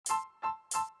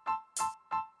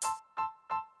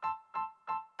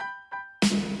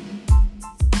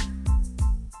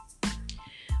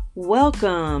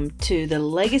Welcome to the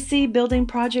Legacy Building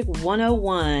Project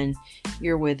 101.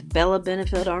 You're with Bella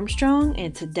Benefield Armstrong,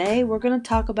 and today we're going to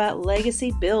talk about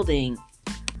legacy building.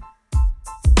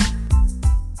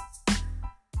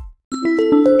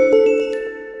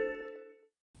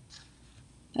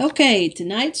 Okay,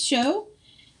 tonight's show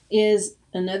is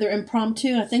another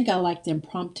impromptu. I think I like the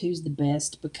impromptus the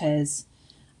best because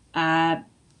I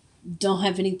don't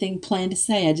have anything planned to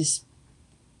say. I just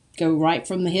go right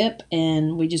from the hip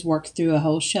and we just work through a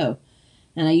whole show.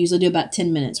 And I usually do about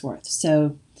 10 minutes worth.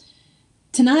 So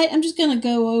tonight I'm just going to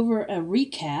go over a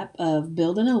recap of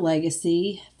building a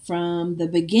legacy from the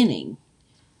beginning.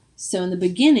 So in the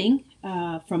beginning,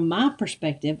 from my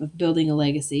perspective of building a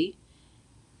legacy,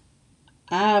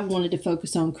 I wanted to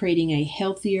focus on creating a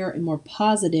healthier and more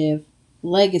positive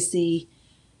legacy,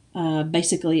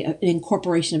 basically an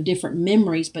incorporation of different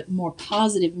memories, but more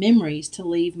positive memories to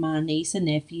leave my niece and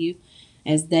nephew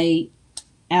as they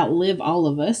outlive all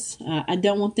of us. I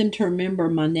don't want them to remember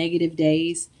my negative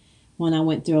days when I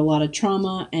went through a lot of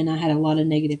trauma and I had a lot of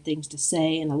negative things to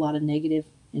say and a lot of negative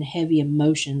and heavy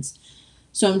emotions.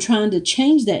 So I'm trying to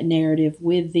change that narrative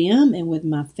with them and with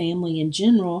my family in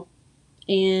general.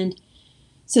 And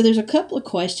so there's a couple of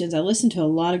questions. I listen to a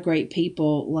lot of great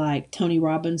people like Tony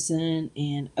Robinson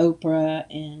and Oprah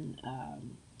and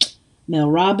Mel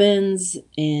Robbins,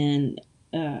 and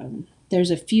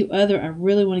there's a few other I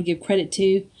really want to give credit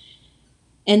to.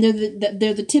 And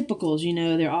they're the typicals, you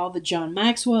know. They're all the John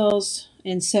Maxwells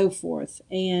and so forth.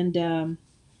 And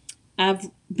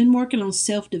I've been working on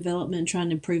self-development, trying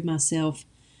to improve myself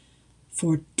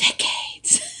for decades.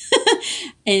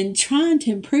 And trying to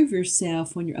improve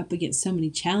yourself when you're up against so many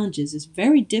challenges is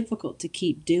very difficult to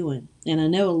keep doing. And I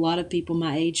know a lot of people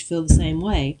my age feel the same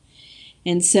way.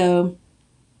 And so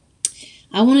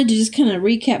I wanted to just kind of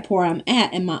recap where I'm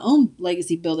at in my own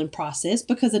legacy building process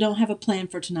because I don't have a plan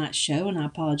for tonight's show, and I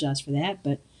apologize for that.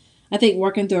 But I think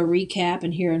working through a recap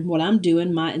and hearing what I'm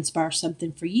doing might inspire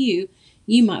something for you.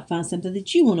 You might find something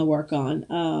that you want to work on,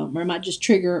 or it might just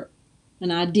trigger an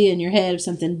idea in your head of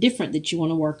something different that you want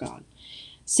to work on.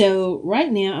 So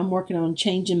right now I'm working on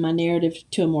changing my narrative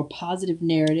to a more positive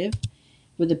narrative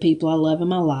with the people I love in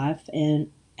my life,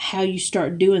 and how you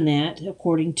start doing that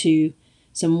according to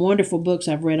some wonderful books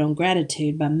I've read on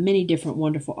gratitude by many different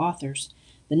wonderful authors.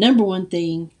 The number one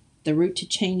thing, the route to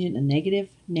changing a negative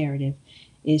narrative,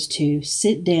 is to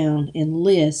sit down and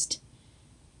list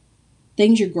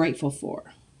things you're grateful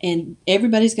for. And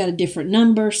everybody's got a different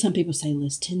number. Some people say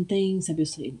list 10 things. Some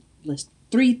people say list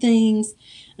 3 things.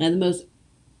 The most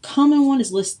common one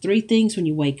is list 3 things when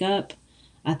you wake up.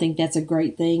 I think that's a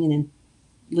great thing. And then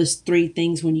list 3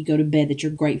 things when you go to bed that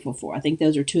you're grateful for. I think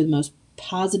those are 2 of the most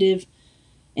positive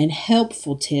and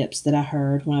helpful tips that I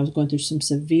heard when I was going through some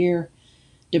severe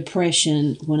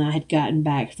depression when I had gotten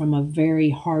back from a very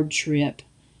hard trip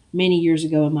many years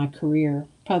ago in my career,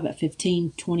 probably about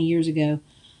 15, 20 years ago.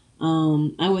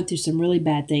 I went through some really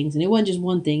bad things, and it wasn't just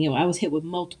one thing. I was hit with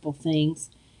multiple things,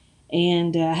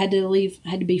 and I had to leave. I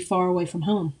had to be far away from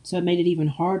home, so it made it even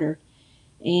harder.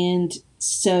 And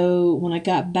so when I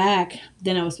got back,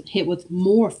 then I was hit with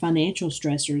more financial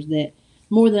stressors, that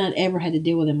more than I'd ever had to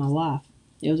deal with in my life.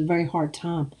 It was a very hard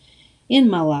time in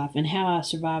my life, and how I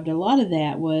survived a lot of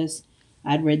that was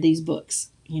I'd read these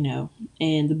books, you know,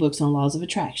 and the books on laws of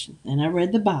attraction, and I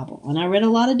read the Bible, and I read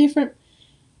a lot of different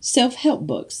self-help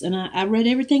books, and I read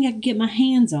everything I could get my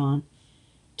hands on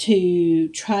to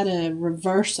try to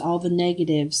reverse all the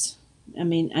negatives. I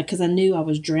mean, because I knew I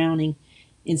was drowning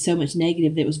in so much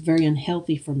negative that was very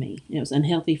unhealthy for me. It was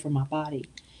unhealthy for my body.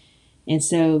 And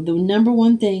so the number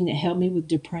one thing that helped me with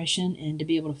depression and to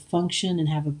be able to function and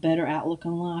have a better outlook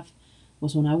on life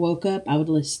was when I woke up, I would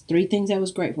list 3 things I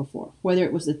was grateful for. Whether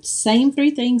it was the same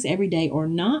 3 things every day or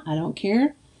not, I don't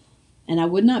care. And I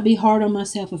would not be hard on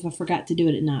myself if I forgot to do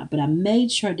it at night. But I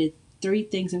made sure I did 3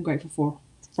 things I'm grateful for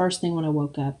first thing when I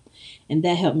woke up. And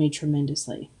that helped me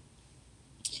tremendously.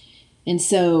 And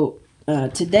so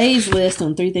today's list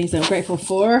on 3 things I'm grateful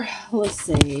for, let's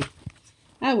see.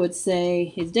 I would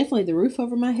say it's definitely the roof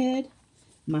over my head,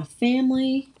 my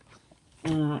family,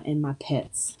 and my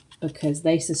pets, because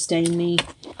they sustain me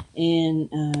and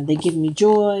they give me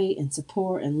joy and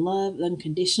support and love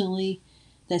unconditionally.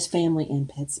 That's family and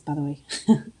pets, by the way.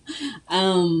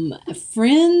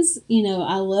 Friends, you know,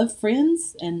 I love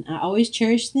friends and I always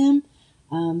cherish them.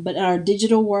 But our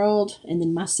digital world and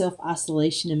then my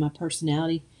self-isolation and my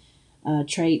personality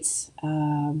traits,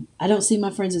 I don't see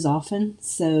my friends as often,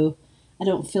 so I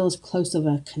don't feel as close of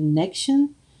a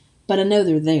connection, but I know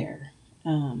they're there.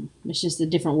 It's just a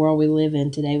different world we live in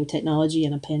today with technology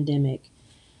and a pandemic.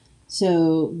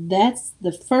 So that's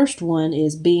the first one,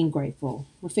 is being grateful.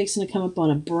 We're fixing to come up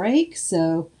on a break,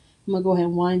 so I'm going to go ahead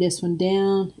and wind this one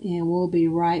down, and we'll be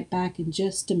right back in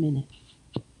just a minute.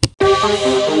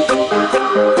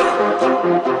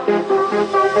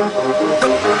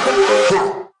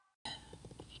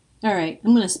 All right,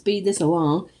 I'm going to speed this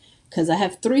along because I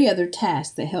have 3 other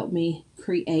tasks that help me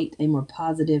create a more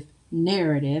positive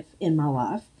narrative in my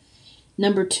life.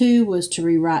 Number 2 was to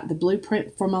rewrite the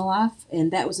blueprint for my life,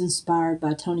 and that was inspired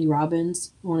by Tony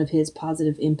Robbins, one of his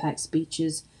positive impact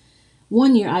speeches.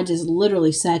 One year, I just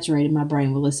literally saturated my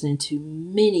brain with listening to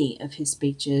many of his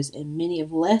speeches and many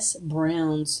of Les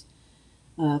Brown's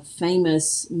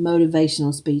famous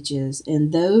motivational speeches,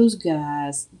 and those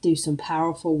guys do some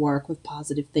powerful work with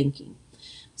positive thinking.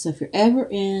 So if you're ever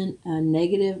in a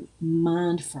negative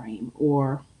mind frame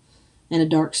or in a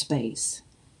dark space,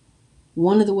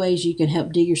 one of the ways you can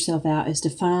help dig yourself out is to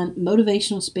find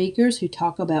motivational speakers who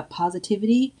talk about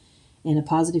positivity and a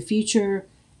positive future.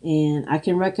 And I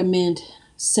can recommend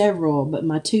several, but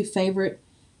my 2 favorite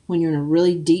when you're in a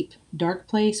really deep, dark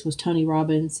place was Tony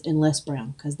Robbins and Les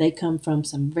Brown, because they come from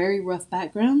some very rough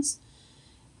backgrounds,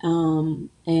 and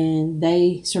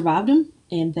they survived them,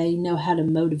 and they know how to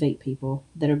motivate people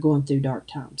that are going through dark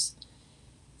times.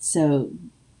 So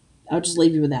I'll just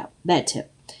leave you with that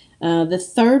tip. The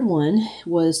third one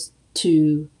was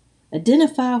to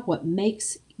identify what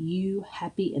makes you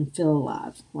happy and feel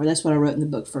alive. Or that's what I wrote in the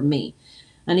book for me.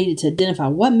 I needed to identify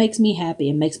what makes me happy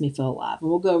and makes me feel alive. And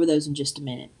we'll go over those in just a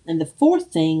minute. And the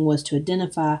fourth thing was to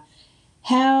identify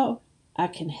how I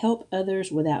can help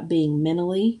others without being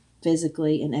mentally,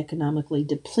 physically, and economically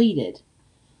depleted,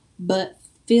 but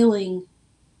feeling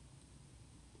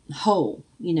whole,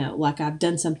 like I've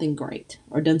done something great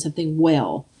or done something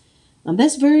well.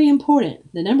 That's very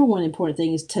important. The number one important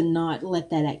thing is to not let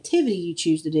that activity you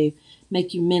choose to do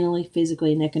make you mentally,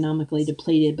 physically, and economically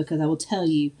depleted, because I will tell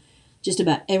you, just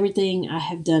about everything I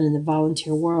have done in the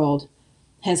volunteer world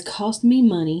has cost me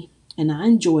money, and I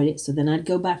enjoyed it. So then I'd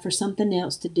go back for something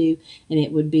else to do, and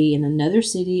it would be in another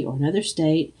city or another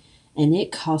state, and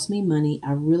it cost me money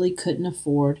I really couldn't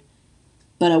afford,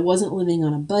 but I wasn't living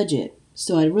on a budget.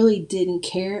 So I really didn't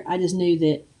care. I just knew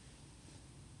that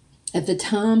at the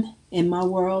time in my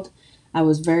world, I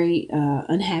was very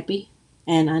unhappy,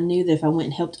 and I knew that if I went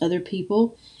and helped other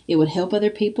people, it would help other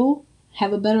people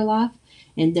have a better life,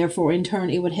 and therefore, in turn,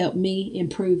 it would help me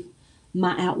improve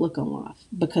my outlook on life,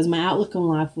 because my outlook on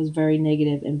life was very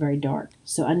negative and very dark.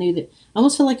 So I knew that I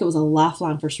almost felt like it was a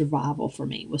lifeline for survival for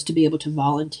me, was to be able to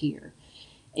volunteer.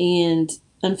 And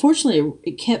unfortunately,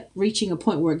 it kept reaching a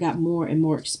point where it got more and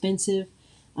more expensive,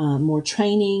 more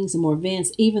trainings and more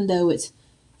events, even though it's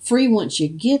free once you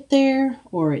get there,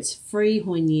 or it's free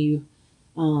when you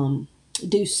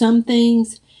do some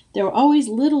things. There were always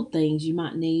little things you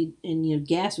might need, and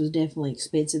gas was definitely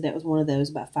expensive. That was one of those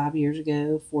about 5 years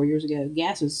ago, 4 years ago.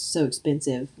 Gas was so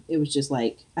expensive, it was just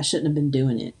like I shouldn't have been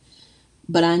doing it.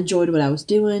 But I enjoyed what I was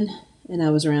doing, and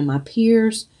I was around my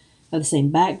peers of the same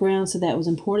background, so that was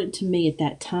important to me at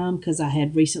that time, because I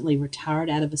had recently retired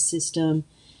out of a system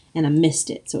and I missed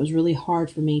it. So it was really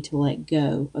hard for me to let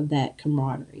go of that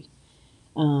camaraderie.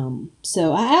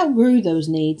 So I outgrew those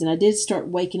needs, and I did start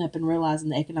waking up and realizing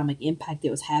the economic impact it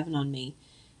was having on me.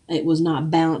 It was not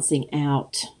balancing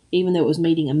out, even though it was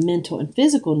meeting a mental and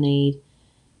physical need.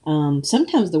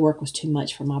 Sometimes the work was too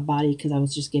much for my body because I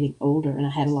was just getting older and I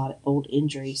had a lot of old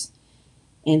injuries.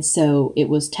 And so it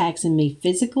was taxing me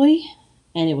physically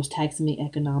and it was taxing me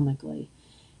economically.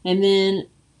 And then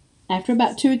after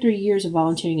about 2 or 3 years of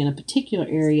volunteering in a particular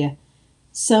area,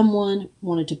 someone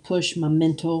wanted to push my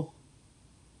mental,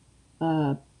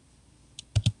 I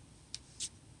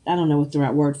don't know what the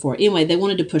right word for it. Anyway, they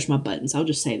wanted to push my buttons. I'll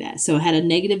just say that. So it had a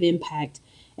negative impact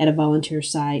at a volunteer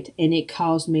site, and it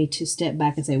caused me to step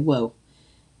back and say, whoa,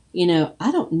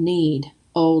 I don't need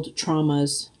old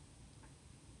traumas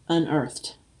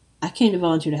unearthed. I came to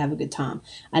volunteer to have a good time.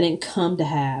 I didn't come to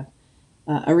have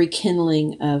a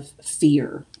rekindling of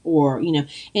fear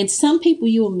and some people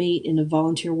you will meet in the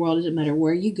volunteer world, it doesn't matter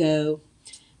where you go,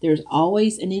 there's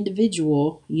always an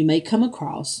individual you may come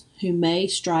across who may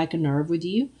strike a nerve with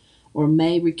you or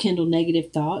may rekindle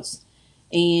negative thoughts.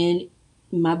 And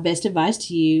my best advice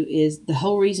to you is the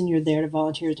whole reason you're there to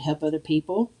volunteer is to help other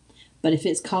people. But if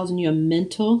it's causing you a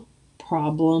mental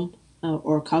problem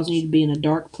or causing you to be in a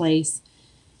dark place,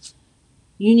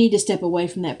 you need to step away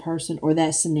from that person or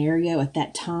that scenario at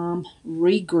that time,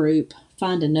 regroup,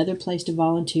 find another place to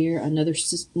volunteer, another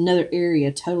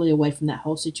area totally away from that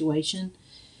whole situation.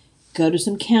 Go to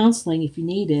some counseling if you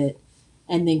need it,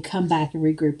 and then come back and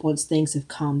regroup once things have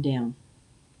calmed down.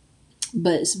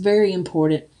 But it's very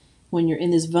important when you're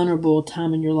in this vulnerable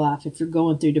time in your life, if you're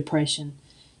going through depression,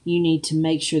 you need to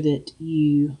make sure that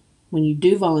when you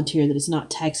do volunteer, that it's not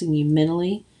taxing you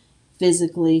mentally,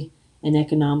 physically, and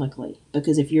economically.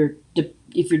 Because if you're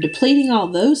depleting all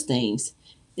those things,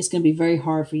 it's going to be very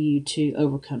hard for you to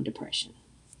overcome depression.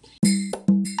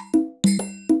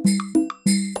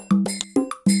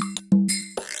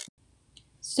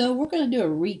 So we're going to do a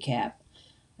recap.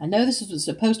 I know this was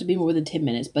supposed to be more than 10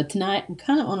 minutes, but tonight I'm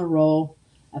kind of on a roll.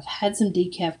 I've had some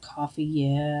decaf coffee.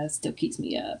 Yeah, it still keeps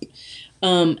me up.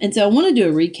 And so I want to do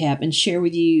a recap and share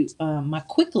with you my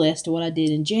quick list of what I did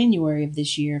in January of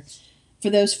this year for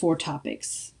those 4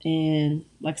 topics. And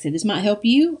like I said, this might help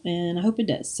you, and I hope it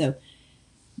does. So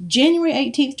January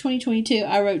 18th, 2022,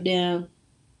 I wrote down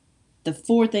the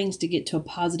 4 things to get to a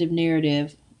positive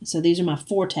narrative. So these are my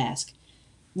 4 tasks.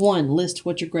 1, list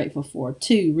what you're grateful for.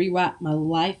 2, rewrite my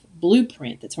life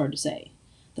blueprint. That's hard to say.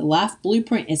 The life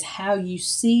blueprint is how you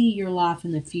see your life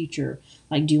in the future.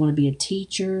 Like, do you want to be a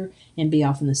teacher and be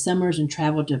off in the summers and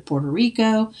travel to Puerto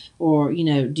Rico? Or,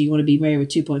 do you want to be married with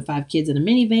 2.5 kids in a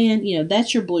minivan?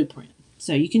 That's your blueprint.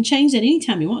 So you can change that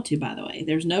anytime you want to, by the way.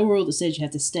 There's no rule that says you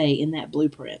have to stay in that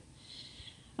blueprint.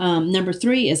 Number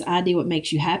 3 is ID what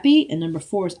makes you happy. And number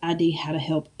 4 is ID how to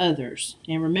help others.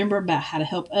 And remember about how to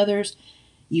help others.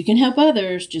 You can help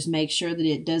others, just make sure that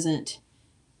it doesn't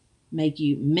make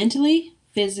you mentally,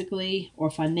 physically, or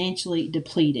financially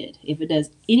depleted. If it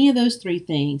does any of those 3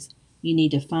 things, you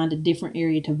need to find a different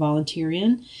area to volunteer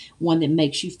in, one that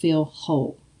makes you feel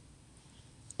whole.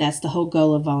 That's the whole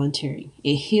goal of volunteering.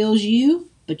 It heals you,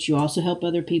 but you also help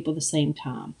other people at the same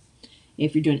time.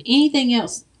 If you're doing anything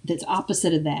else that's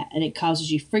opposite of that, and it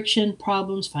causes you friction,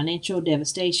 problems, financial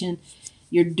devastation,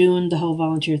 you're doing the whole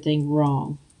volunteer thing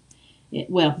wrong.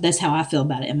 Well, that's how I feel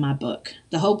about it in my book.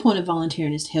 The whole point of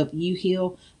volunteering is to help you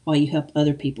heal while you help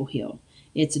other people heal.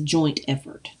 It's a joint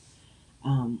effort.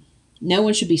 No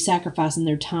one should be sacrificing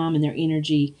their time and their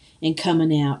energy and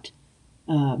coming out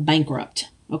bankrupt.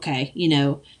 Okay,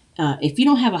 if you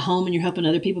don't have a home and you're helping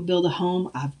other people build a home,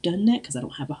 I've done that because I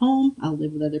don't have a home. I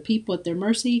live with other people at their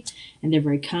mercy, and they're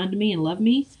very kind to me and love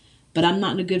me, but I'm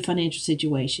not in a good financial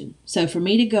situation. So for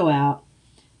me to go out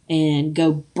and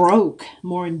go broke,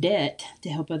 more in debt to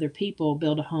help other people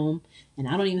build a home, and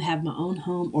I don't even have my own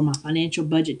home or my financial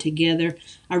budget together,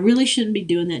 I really shouldn't be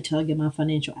doing that until I get my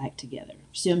financial act together.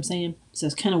 See what I'm saying? So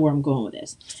that's kind of where I'm going with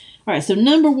this. All right, so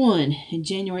number 1, in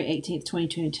January 18th,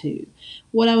 2022,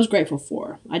 what I was grateful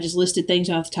for. I just listed things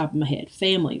off the top of my head.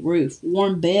 Family, roof,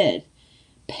 warm bed,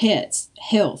 pets,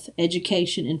 health,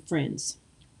 education, and friends.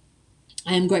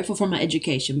 I am grateful for my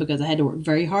education because I had to work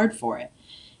very hard for it.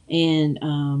 And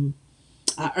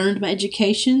I earned my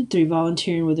education through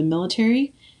volunteering with the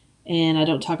military. And I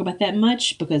don't talk about that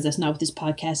much because that's not what this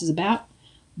podcast is about.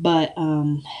 But,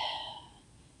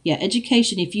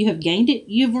 education, if you have gained it,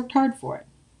 you have worked hard for it.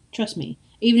 Trust me.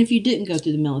 Even if you didn't go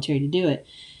through the military to do it,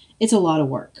 it's a lot of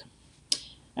work.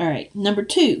 All right. Number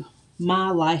 2,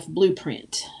 my life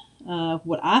blueprint.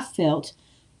 What I felt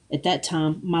at that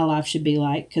time my life should be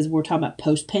like, because we're talking about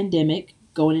post-pandemic,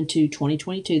 going into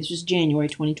 2022. This is January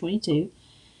 2022.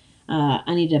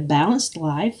 I needed a balanced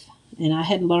life, and I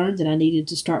had learned that I needed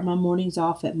to start my mornings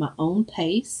off at my own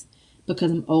pace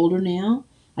because I'm older now.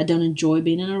 I don't enjoy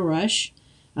being in a rush.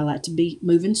 I like to be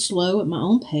moving slow at my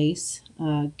own pace.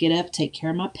 Get up, take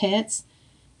care of my pets,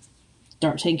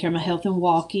 start taking care of my health and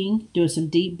walking, doing some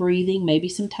deep breathing, maybe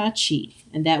some Tai Chi.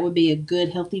 And that would be a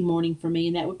good, healthy morning for me,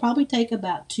 and that would probably take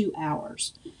about 2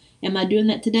 hours. Am I doing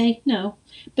that today? No.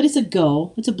 But it's a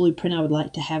goal. It's a blueprint I would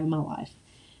like to have in my life.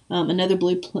 Another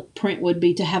blueprint would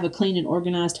be to have a clean and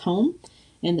organized home.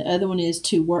 And the other one is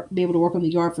to be able to work on the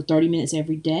yard for 30 minutes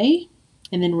every day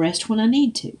and then rest when I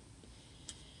need to.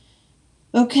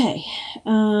 Okay.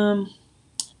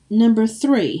 Number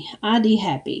 3, ID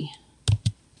happy.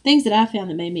 Things that I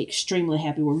found that made me extremely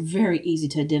happy were very easy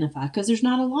to identify because there's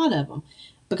not a lot of them.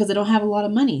 Because I don't have a lot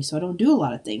of money, so I don't do a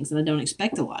lot of things, and I don't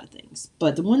expect a lot of things.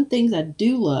 But the one things I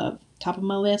do love, top of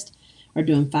my list, are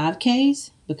doing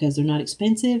 5Ks because they're not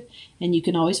expensive, and you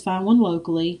can always find one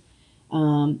locally.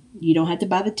 You don't have to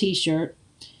buy the t-shirt.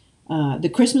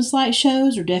 The Christmas light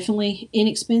shows are definitely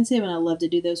inexpensive, and I love to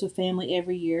do those with family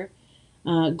every year.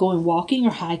 Going walking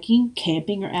or hiking,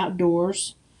 camping or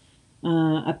outdoors.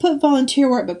 I put volunteer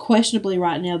work, but questionably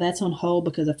right now that's on hold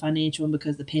because of financial and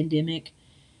because of the pandemic.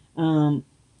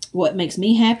 What makes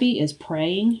me happy is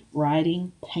praying,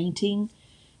 writing, painting,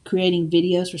 creating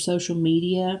videos for social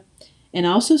media, and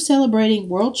also celebrating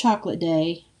World Chocolate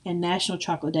Day and National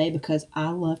Chocolate Day because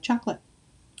I love chocolate.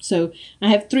 So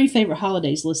I have 3 favorite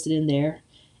holidays listed in there,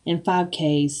 and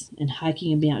 5Ks and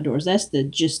hiking and being outdoors. That's the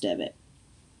gist of it.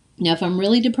 Now, if I'm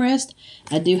really depressed,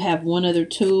 I do have one other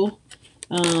tool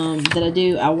that I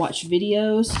do. I watch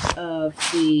videos of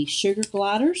the sugar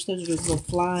gliders. Those are those little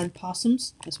flying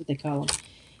possums. That's what they call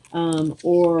them.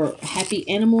 Or happy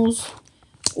animals.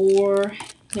 Or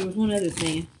there was one other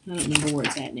thing. I don't remember where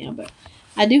it's at now. But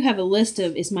I do have a list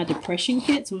of, it's my depression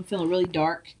kit. So I'm feeling really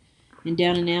dark and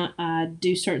down and out. I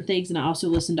do certain things. And I also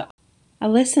listen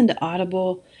to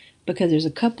Audible because there's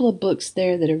a couple of books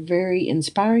there that are very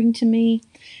inspiring to me.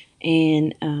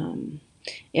 And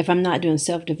if I'm not doing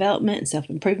self-development and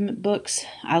self-improvement books,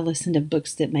 I listen to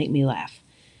books that make me laugh.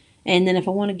 And then if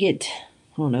I want to get,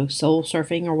 I don't know, soul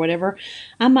surfing or whatever,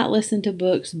 I might listen to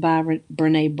books by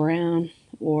Brene Brown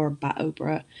or by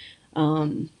Oprah.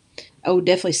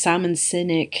 Definitely Simon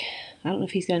Sinek. I don't know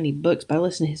if he's got any books, but I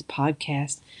listen to his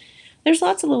podcast. There's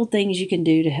lots of little things you can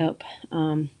do to help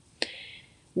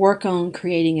work on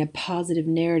creating a positive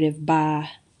narrative by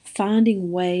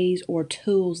finding ways or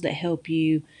tools that help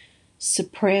you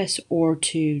suppress or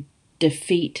to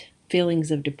defeat feelings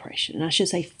of depression. And I should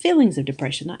say feelings of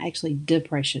depression, not actually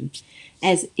depression,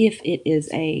 as if it is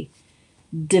a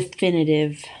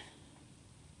definitive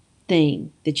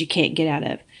thing that you can't get out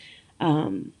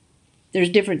of. There's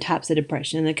different types of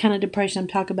depression. And the kind of depression I'm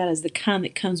talking about is the kind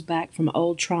that comes back from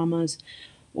old traumas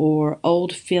or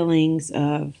old feelings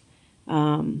of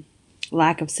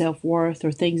lack of self-worth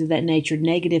or things of that nature,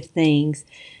 negative things.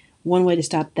 One way to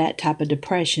stop that type of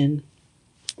depression,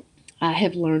 I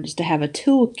have learned, is to have a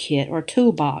toolkit or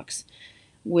toolbox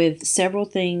with several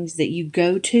things that you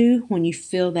go to when you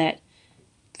feel that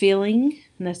feeling,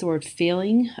 and that's the word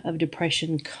feeling, of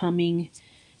depression coming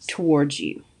towards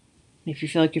you. If you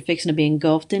feel like you're fixing to be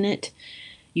engulfed in it,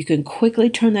 you can quickly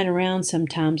turn that around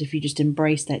sometimes if you just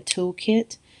embrace that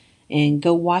toolkit and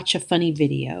go watch a funny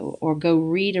video or go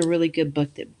read a really good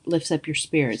book that lifts up your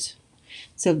spirits.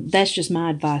 So that's just my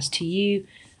advice to you.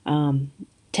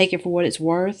 Take it for what it's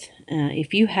worth.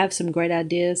 If you have some great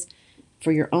ideas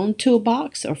for your own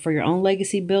toolbox or for your own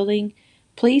legacy building,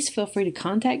 please feel free to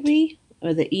contact me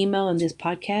or the email in this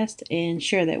podcast and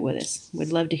share that with us.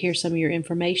 We'd love to hear some of your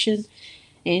information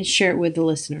and share it with the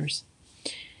listeners.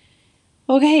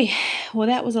 Okay, well,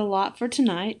 that was a lot for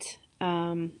tonight.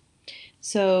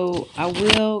 So I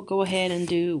will go ahead and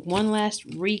do one last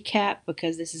recap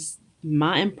because this is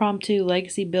my impromptu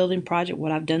legacy building project,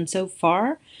 what I've done so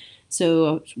far. So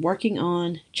I was working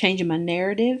on changing my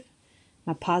narrative,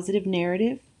 my positive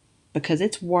narrative, because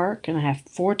it's work, and I have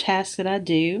 4 tasks that I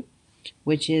do,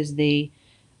 which is the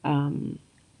good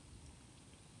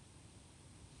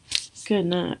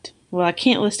night. Well, I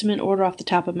can't list them in order off the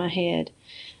top of my head,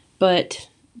 but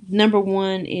number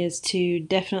 1 is to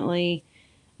definitely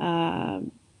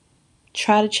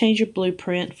try to change your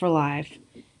blueprint for life.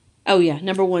 Oh yeah,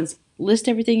 number 1's list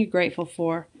everything you're grateful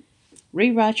for.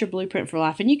 Rewrite your blueprint for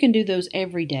life, and you can do those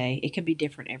every day. It can be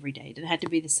different every day. It doesn't have to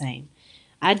be the same.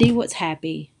 ID what's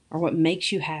happy or what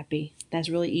makes you happy. That's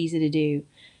really easy to do.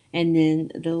 And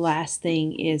then the last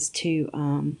thing is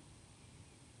to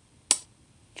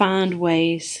find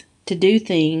ways to do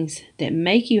things that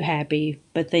make you happy,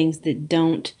 but things that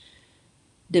don't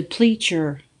deplete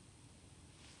your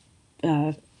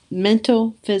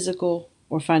mental, physical,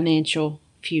 or financial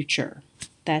future.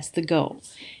 That's the goal.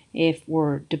 If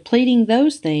we're depleting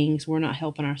those things, we're not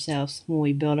helping ourselves when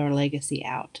we build our legacy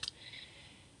out.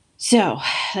 So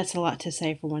that's a lot to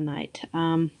say for one night.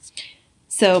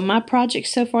 So my project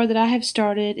so far that I have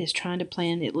started is trying to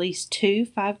plan at least 2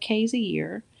 5Ks a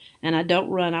year. And I don't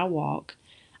run, I walk.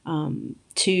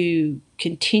 To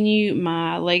continue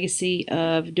my legacy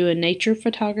of doing nature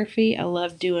photography. I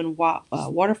love doing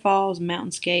waterfalls,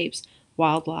 mountainscapes,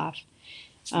 wildlife.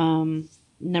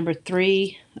 Number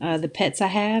 3, the pets I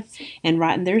have and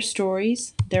writing their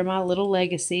stories. They're my little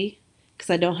legacy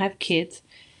because I don't have kids.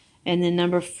 And then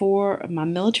number 4, my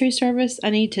military service. I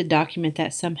need to document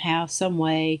that somehow, some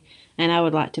way, and I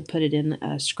would like to put it in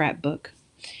a scrapbook.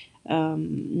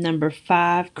 Number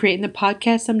 5, creating the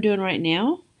podcast I'm doing right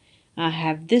now. I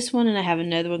have this one and I have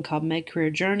another one called Med Career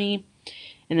Journey.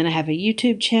 And then I have a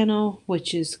YouTube channel,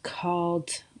 which is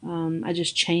called, I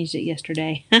just changed it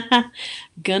yesterday,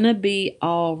 Gonna Be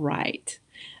All Right.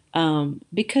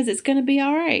 Because it's gonna be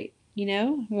all right. You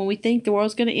know, when we think the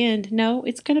world's gonna end, no,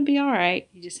 it's gonna be all right.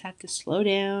 You just have to slow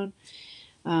down.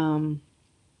 And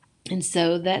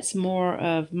so that's more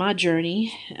of my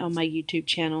journey on my YouTube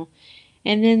channel.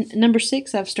 And then number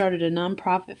 6, I've started a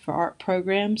nonprofit for art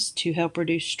programs to help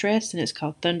reduce stress, and it's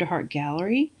called Thunderheart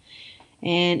Gallery.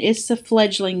 And it's a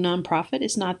fledgling nonprofit.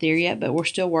 It's not there yet, but we're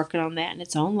still working on that, and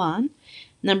it's online.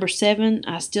 Number 7,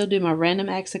 I still do my random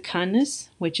acts of kindness,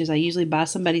 which is I usually buy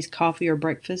somebody's coffee or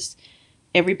breakfast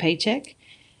every paycheck.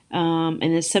 And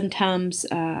then sometimes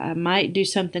I might do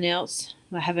something else.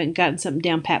 I haven't gotten something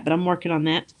down pat, but I'm working on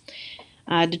that.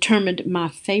 I determined my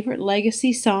favorite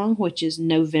legacy song, which is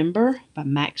November by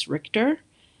Max Richter,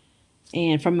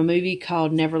 and from a movie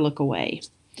called Never Look Away.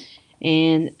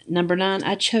 And number 9,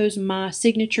 I chose my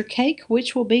signature cake,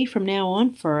 which will be from now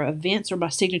on for events, or my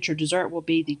signature dessert will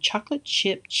be the chocolate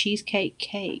chip cheesecake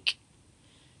cake.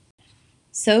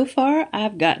 So far,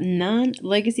 I've got 9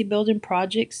 legacy building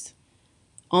projects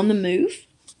on the move.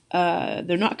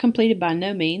 They're not completed by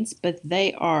no means, but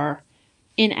they are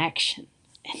in action.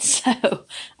 And so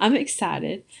I'm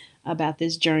excited about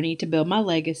this journey to build my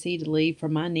legacy, to leave for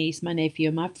my niece, my nephew,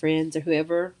 and my friends, or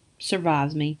whoever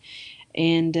survives me.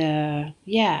 And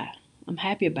yeah, I'm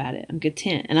happy about it. I'm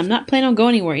content. And I'm not planning on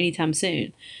going anywhere anytime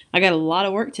soon. I got a lot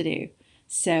of work to do.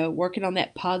 So working on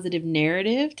that positive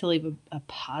narrative to leave a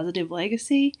positive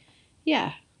legacy,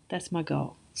 yeah, that's my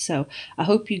goal. So I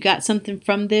hope you got something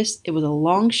from this. It was a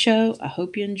long show. I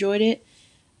hope you enjoyed it.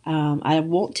 I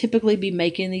won't typically be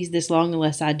making these this long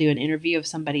unless I do an interview of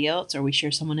somebody else or we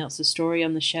share someone else's story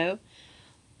on the show.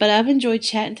 But I've enjoyed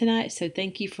chatting tonight, so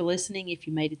thank you for listening if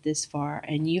you made it this far,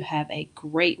 and you have a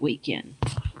great weekend.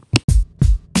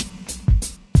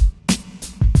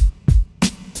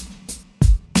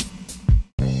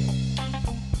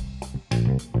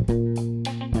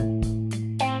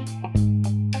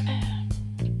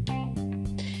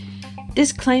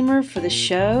 Disclaimer for the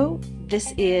show: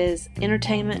 this is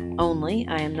entertainment only.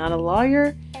 I am not a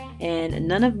lawyer, and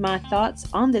none of my thoughts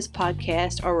on this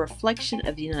podcast are a reflection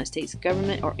of the United States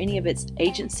government or any of its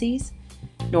agencies,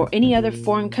 nor any other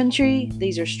foreign country.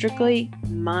 These are strictly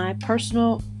my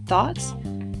personal thoughts,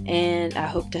 and I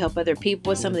hope to help other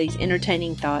people with some of these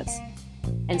entertaining thoughts.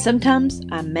 And sometimes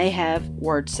I may have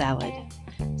word salad.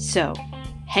 So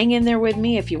hang in there with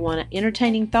me if you want an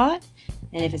entertaining thought,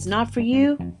 and if it's not for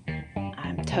you,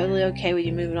 I'm totally okay with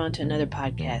you moving on to another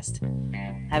podcast.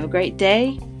 Have a great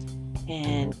day,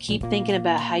 and keep thinking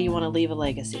about how you want to leave a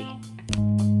legacy.